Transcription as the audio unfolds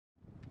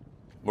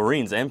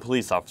Marines and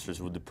police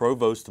officers with the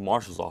Provost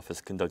Marshal's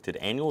office conducted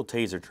annual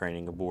Taser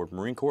training aboard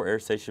Marine Corps Air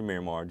Station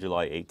Miramar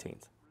July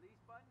 18th.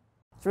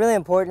 It's really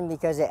important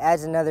because it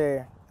adds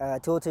another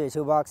tool to your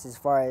toolbox as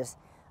far as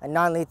a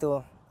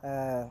non-lethal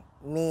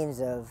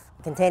means of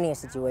containing a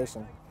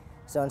situation.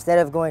 So instead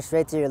of going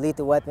straight to your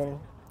lethal weapon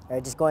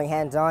or just going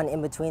hands-on,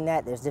 in between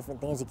that there's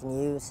different things you can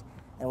use,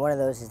 and one of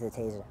those is the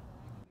Taser.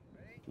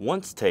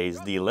 Once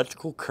tased, the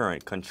electrical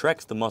current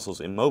contracts the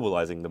muscles,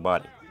 immobilizing the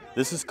body.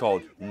 This is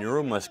called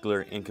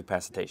neuromuscular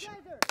incapacitation.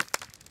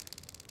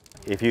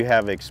 If you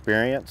have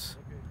experience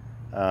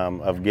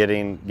of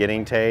getting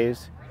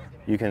tased,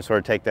 you can sort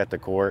of take that to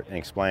court and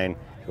explain,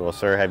 well,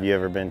 sir, have you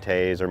ever been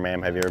tased, or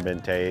ma'am, have you ever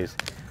been tased?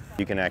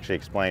 You can actually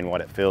explain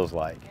what it feels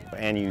like,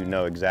 and you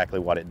know exactly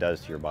what it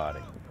does to your body.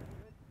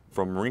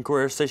 From Marine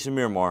Corps Air Station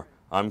Miramar,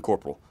 I'm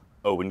Corporal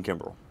Owen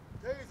Kimbrel.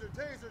 Taser,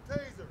 taser,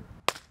 taser!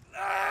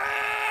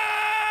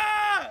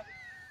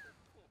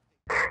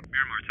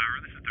 Miramar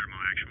Tower,